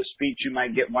in, you do a speech, you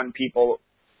might get one people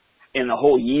in the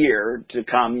whole year to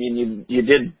come, and you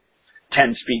did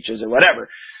 10 speeches or whatever.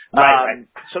 Right.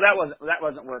 So that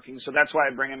wasn't working. So that's why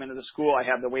I bring them into the school. I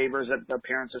have the waivers that their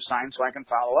parents have signed, so I can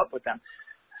follow up with them.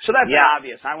 So that's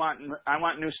obvious. I want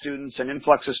new students, an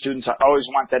influx of students. I always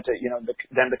want that to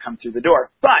them to come through the door.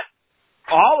 But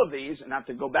all of these, not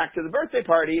to go back to the birthday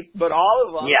party, but all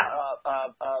of them,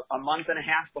 a month and a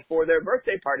half before their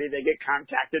birthday party, they get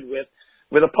contacted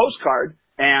with a postcard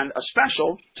and a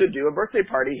special to do a birthday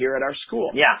party here at our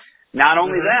school. Yeah. Not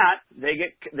only that, they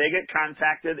get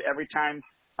contacted every time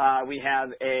we have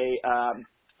an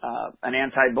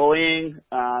anti-bullying,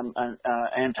 an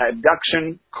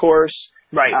anti-abduction course.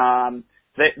 Right.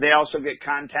 They also get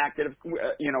contacted,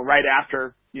 right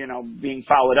after being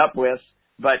followed up with.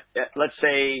 But let's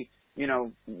say,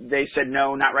 they said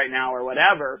no, not right now or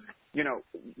whatever,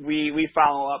 we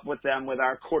follow up with them with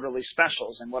our quarterly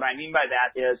specials. And what I mean by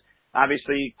that is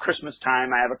obviously Christmas time,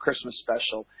 I have a Christmas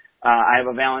special. I have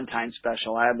a Valentine's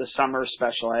special. I have the summer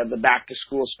special. I have the back to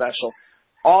school special.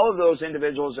 All of those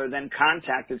individuals are then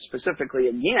contacted specifically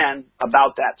again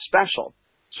about that special.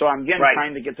 So I'm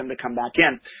trying to get them to come back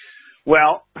in.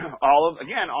 Well, all of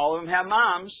them have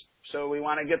moms. So we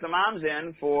want to get the moms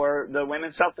in for the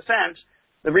women's self-defense.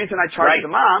 The reason I charge the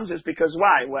moms is because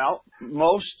why? Well,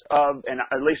 and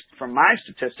at least from my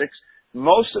statistics,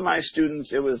 most of my students,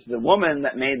 it was the woman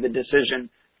that made the decision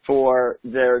for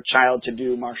their child to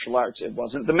do martial arts. It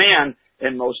wasn't the man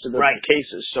in most of the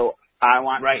cases. So I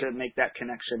want to make that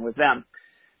connection with them.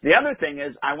 The other thing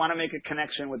is I want to make a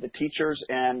connection with the teachers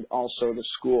and also the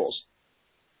schools.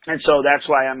 And so that's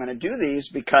why I'm going to do these,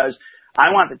 because I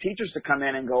want the teachers to come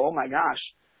in and go, oh my gosh,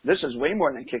 this is way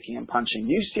more than kicking and punching.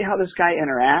 Do you see how this guy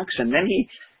interacts? And then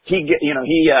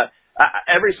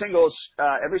every single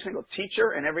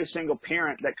teacher and every single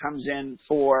parent that comes in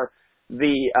for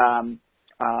the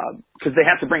because they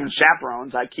have to bring in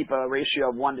chaperones. I keep a ratio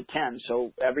of 1 to 10.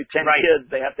 So every 10 kids,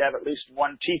 they have to have at least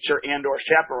one teacher and or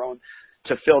chaperone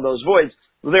to fill those voids.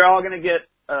 They're all going to get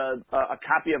a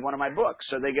copy of one of my books,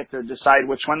 so they get to decide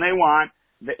which one they want.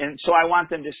 And so I want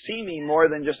them to see me more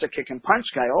than just a kick and punch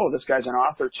guy. Oh, this guy's an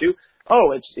author too.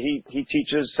 Oh, he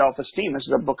teaches self-esteem. This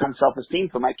is a book on self-esteem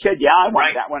for my kid. Yeah, I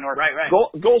want that one. Or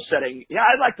goal setting. Yeah,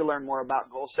 I'd like to learn more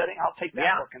about goal setting. I'll take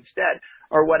that book instead,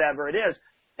 or whatever it is.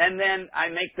 And then I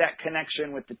make that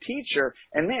connection with the teacher.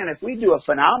 And man, if we do a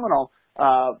phenomenal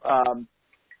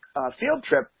field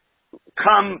trip,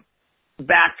 come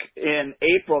back in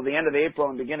April, the end of April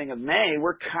and beginning of May,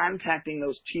 we're contacting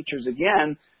those teachers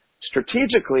again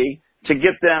strategically to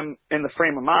get them in the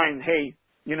frame of mind, hey,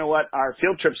 you know what, our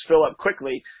field trips fill up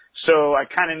quickly, so I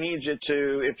kind of need you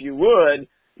to, if you would,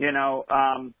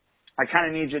 I kind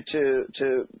of need you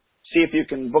to see if you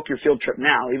can book your field trip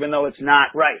now, even though it's not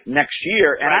next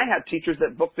year. And I have teachers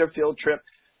that book their field trip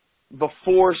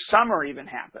before summer even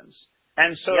happens.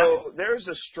 And so there's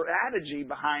a strategy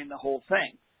behind the whole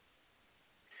thing.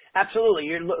 Absolutely.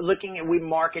 You're looking at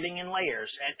marketing in layers.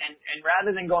 And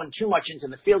rather than going too much into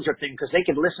the field trip thing, because they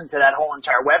could listen to that whole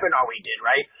entire webinar we did,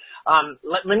 right?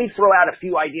 Let me throw out a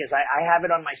few ideas. I have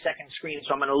it on my second screen,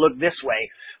 so I'm going to look this way.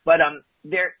 But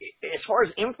there, as far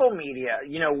as info media,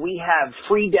 we have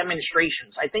free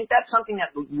demonstrations. I think that's something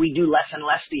that we do less and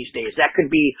less these days. That could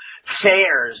be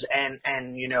fairs and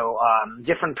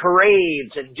different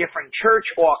parades and different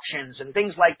church auctions and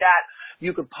things like that.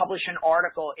 You could publish an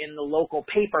article in the local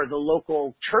paper, the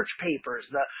local church papers,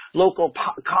 the local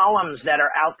columns that are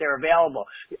out there available.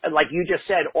 Like you just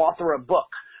said, author a book.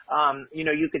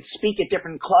 You could speak at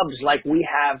different clubs like we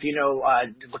have,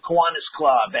 the Kiwanis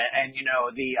Club and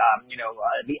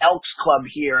the Elks Club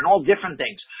here and all different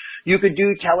things. You could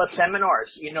do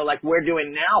teleseminars, like we're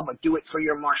doing now, but do it for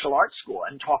your martial arts school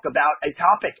and talk about a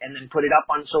topic and then put it up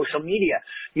on social media.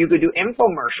 You could do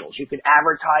infomercials. You could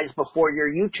advertise before your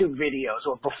YouTube videos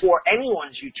or before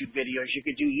anyone's YouTube videos. You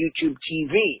could do YouTube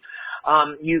TV.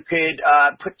 You could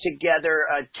put together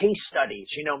case studies,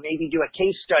 maybe do a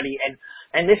case study.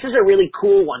 And this is a really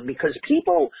cool one because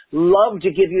people love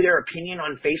to give you their opinion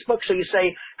on Facebook. So you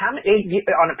say, on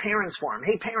a parents forum,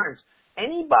 hey parents,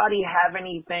 anybody have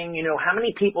anything, how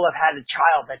many people have had a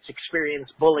child that's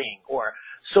experienced bullying or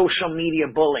social media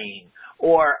bullying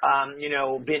or,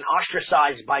 been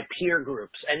ostracized by peer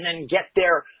groups, and then get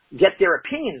their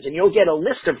opinions, and you'll get a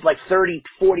list of like 30,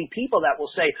 40 people that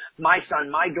will say, my son,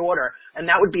 my daughter, and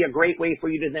that would be a great way for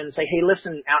you to then say, hey,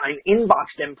 listen, and inbox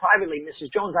them privately,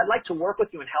 Mrs. Jones, I'd like to work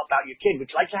with you and help out your kid. Would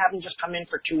you like to have him just come in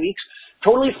for 2 weeks?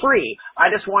 Totally free.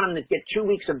 I just want him to get 2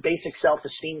 weeks of basic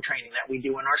self-esteem training that we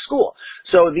do in our school.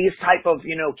 So these type of,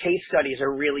 case studies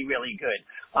are really, really good.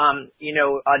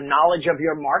 A knowledge of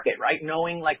your market, right?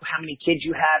 Knowing like how many kids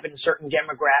you have in certain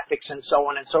demographics and so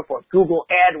on and so forth. Google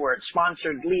AdWords,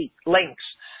 sponsored links.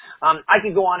 I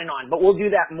could go on and on, but we'll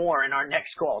do that more in our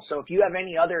next call. So if you have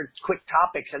any other quick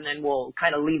topics, and then we'll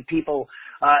kind of leave people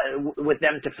with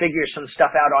them to figure some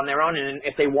stuff out on their own. And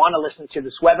if they want to listen to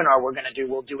this webinar we're going to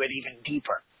do, we'll do it even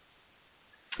deeper.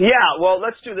 Yeah, well,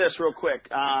 let's do this real quick.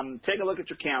 Take a look at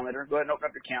your calendar. Go ahead and open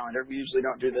up your calendar. We usually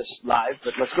don't do this live,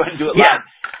 but let's go ahead and do it live.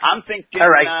 I'm thinking, all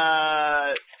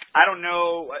right. I don't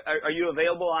know, are you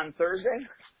available on Thursday?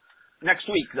 Next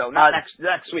week, though. Not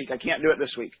next week. I can't do it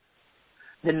this week.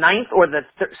 The 9th or the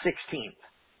 16th?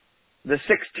 The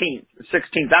 16th.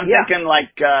 I'm thinking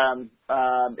like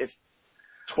if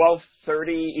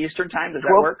 12:30 Eastern time. Does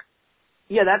that work?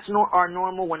 Yeah, that's our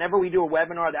normal. Whenever we do a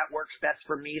webinar, that works best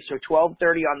for me. So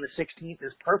 12:30 on the 16th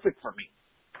is perfect for me.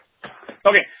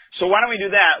 Okay, so why don't we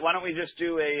do that? Why don't we just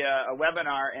do a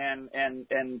webinar and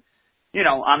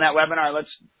on that webinar, let's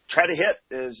try to hit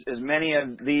as many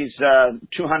of these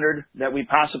 200 that we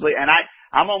possibly. And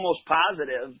I'm almost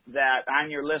positive that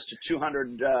on your list of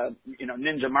 200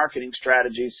 ninja marketing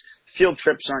strategies, field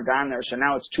trips aren't on there. So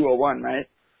now it's 201, right?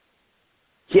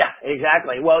 Yeah,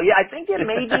 exactly. Well, yeah, I think it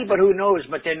may be, but who knows?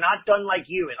 But they're not done like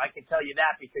you, and I can tell you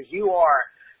that because you are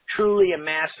truly a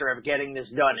master of getting this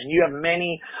done. And you have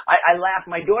many. I laugh.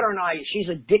 My daughter and I, she's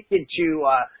addicted to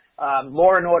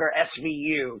Law and Order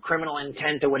SVU, Criminal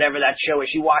Intent, or whatever that show is.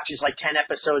 She watches like 10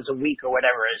 episodes a week or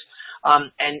whatever it is.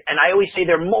 And I always say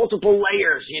there are multiple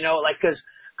layers,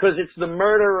 because it's the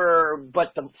murderer,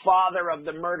 but the father of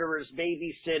the murderer's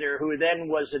babysitter, who then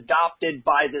was adopted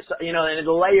by this, and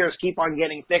the layers keep on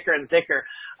getting thicker and thicker.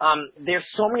 There's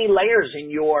so many layers in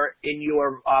your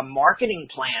marketing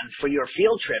plan for your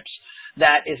field trips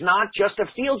that is not just a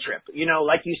field trip. You know,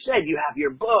 like you said, you have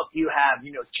your book, you have,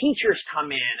 you know, teachers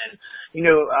come in and, you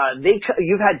know,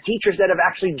 you've had teachers that have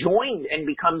actually joined and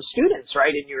become students,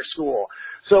 right, in your school.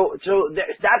 So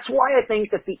that's why I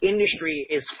think that the industry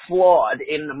is flawed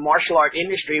in the martial art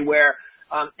industry where,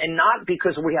 and not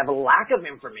because we have a lack of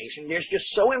information. There's just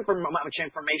so much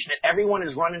information that everyone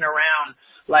is running around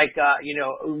like, you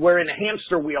know, we're in a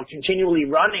hamster wheel continually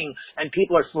running and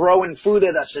people are throwing food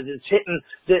at us and it's hitting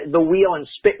the wheel and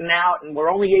spitting out and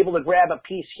we're only able to grab a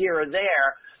piece here or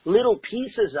there, little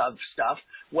pieces of stuff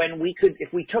when we could,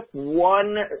 if we took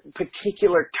one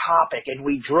particular topic and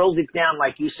we drilled it down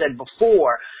like you said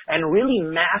before and really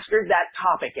mastered that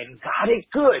topic and got it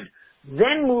good,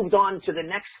 then moved on to the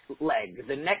next leg,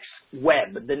 the next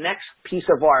web, the next piece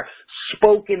of our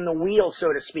spoke in the wheel,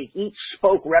 so to speak. Each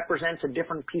spoke represents a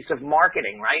different piece of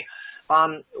marketing, right?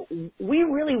 We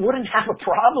really wouldn't have a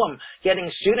problem getting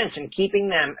students and keeping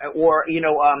them or,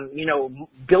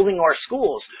 building our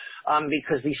schools,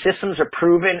 because these systems are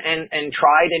proven and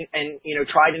tried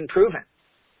tried and proven.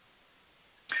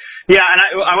 Yeah, and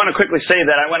I want to quickly say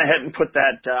that I went ahead and put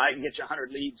that, I can get you 100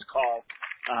 leads call,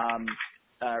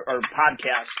 or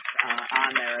podcast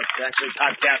on there. It's actually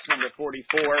podcast number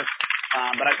 44,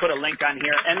 but I put a link on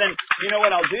here. And then, you know what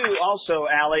I'll do also,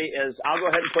 Allie, is I'll go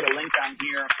ahead and put a link on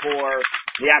here for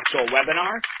the actual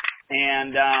webinar.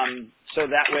 And so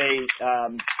that way,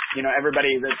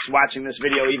 everybody that's watching this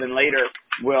video even later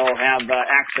will have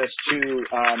access to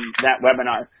that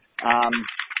webinar.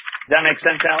 Does that make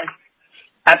sense, Allie?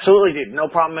 Absolutely, dude. No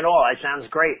problem at all. It sounds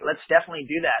great. Let's definitely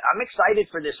do that. I'm excited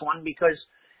for this one because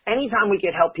anytime we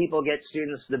could help people get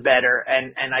students, the better.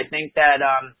 And I think that,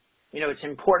 it's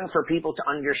important for people to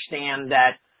understand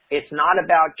that it's not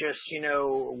about just,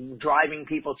 driving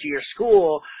people to your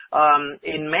school,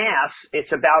 in mass.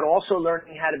 It's about also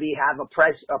learning how to have a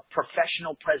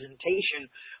professional presentation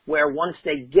where once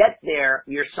they get there,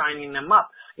 you're signing them up.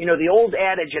 You know, the old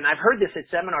adage, and I've heard this at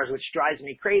seminars, which drives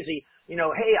me crazy,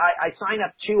 hey, I sign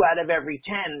up 2 out of every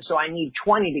 10, so I need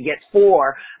 20 to get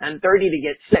 4 and 30 to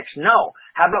get 6. No.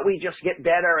 How about we just get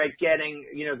better at getting,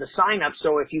 the sign up,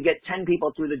 so if you get 10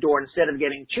 people through the door, instead of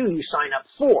getting 2, you sign up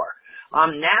 4.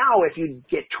 Now if you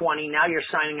get 20, now you're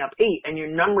signing up 8 and your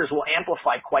numbers will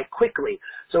amplify quite quickly.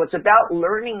 So it's about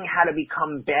learning how to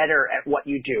become better at what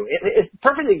you do. A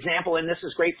perfect example, and this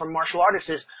is great for martial artists,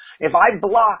 is if I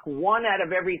block 1 out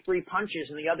of every 3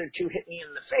 punches and the other 2 hit me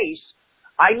in the face,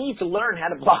 I need to learn how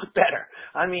to block better.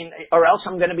 Or else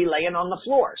I'm going to be laying on the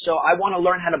floor. So I want to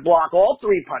learn how to block all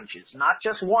 3 punches, not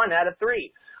just 1 out of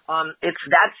 3. It's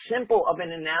that simple of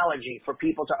an analogy for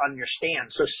people to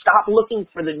understand. So stop looking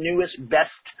for the newest,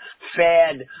 best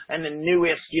fad and the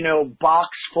newest, box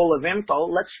full of info.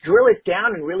 Let's drill it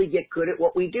down and really get good at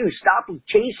what we do. Stop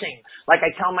chasing, like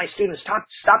I tell my students,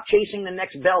 stop chasing the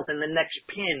next belt and the next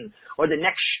pin or the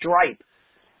next stripe.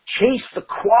 Chase the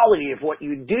quality of what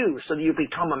you do so that you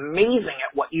become amazing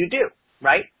at what you do,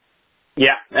 right?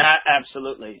 Yeah,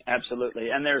 absolutely. Absolutely.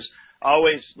 And there's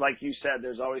always, like you said,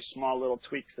 there's always small little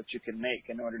tweaks that you can make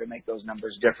in order to make those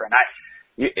numbers different.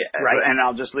 Right. And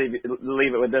I'll just leave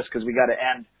it with this because we got to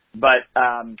end. But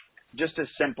just as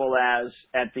simple as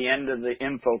at the end of the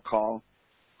info call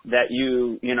that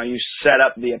you set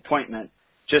up the appointment,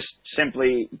 just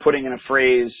simply putting in a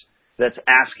phrase that's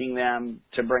asking them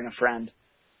to bring a friend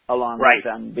along with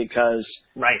them, because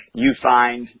you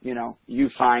find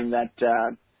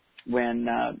that when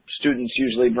students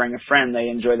usually bring a friend, they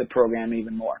enjoy the program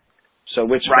even more. So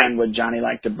which friend would Johnny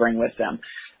like to bring with them?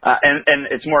 And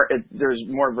it's more, there's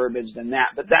more verbiage than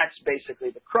that, but that's basically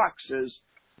the crux is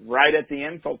right at the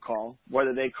info call,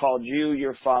 whether they called you,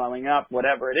 you're following up,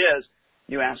 whatever it is,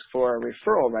 you ask for a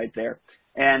referral right there.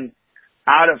 And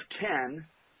out of 10,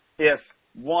 if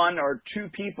 1 or 2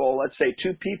 people, let's say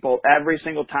 2 people, every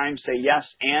single time say yes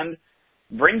and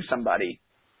bring somebody,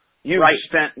 you've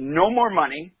spent no more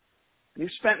money.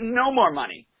 You've spent no more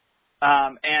money,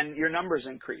 and your numbers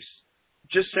increase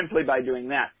just simply by doing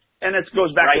that. And it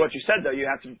goes back to what you said, though. You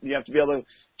have to be able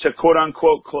to quote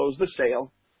unquote close the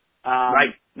sale.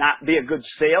 Not be a good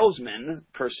salesman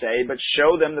per se, but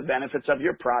show them the benefits of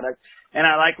your product. And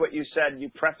I like what you said. You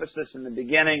prefaced this in the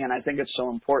beginning, and I think it's so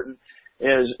important.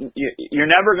 Is you're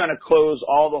never going to close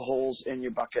all the holes in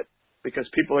your bucket because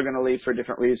people are going to leave for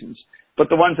different reasons. But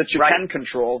the ones that you can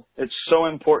control, it's so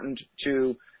important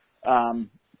to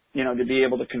be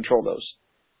able to control those.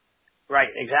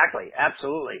 Right, exactly.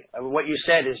 Absolutely. What you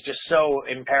said is just so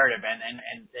imperative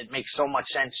and it makes so much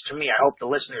sense to me. I hope the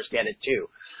listeners get it too.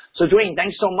 So Duane,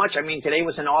 thanks so much. Today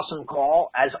was an awesome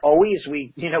call. As always,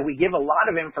 we give a lot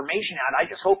of information out. I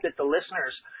just hope that the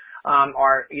listeners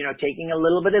are, taking a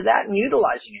little bit of that and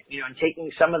utilizing it, and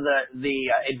taking some of the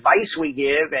advice we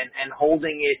give and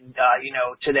holding it,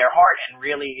 to their heart and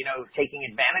really, taking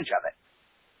advantage of it.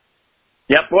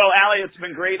 Yep. Well, Allie, it's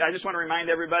been great. I just want to remind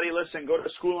everybody, listen, go to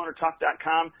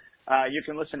schoolownertalk.com. You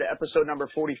can listen to episode number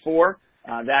 44.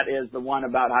 That is the one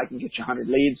about how I can get you 100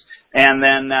 leads. And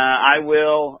then I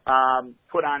will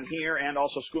put on here and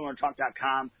also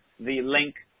schoolownertalk.com the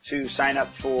link to sign up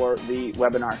for the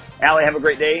webinar. Allie, have a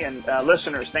great day. And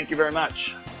listeners, thank you very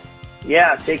much.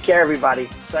 Yeah, take care, everybody.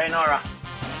 Sayonara.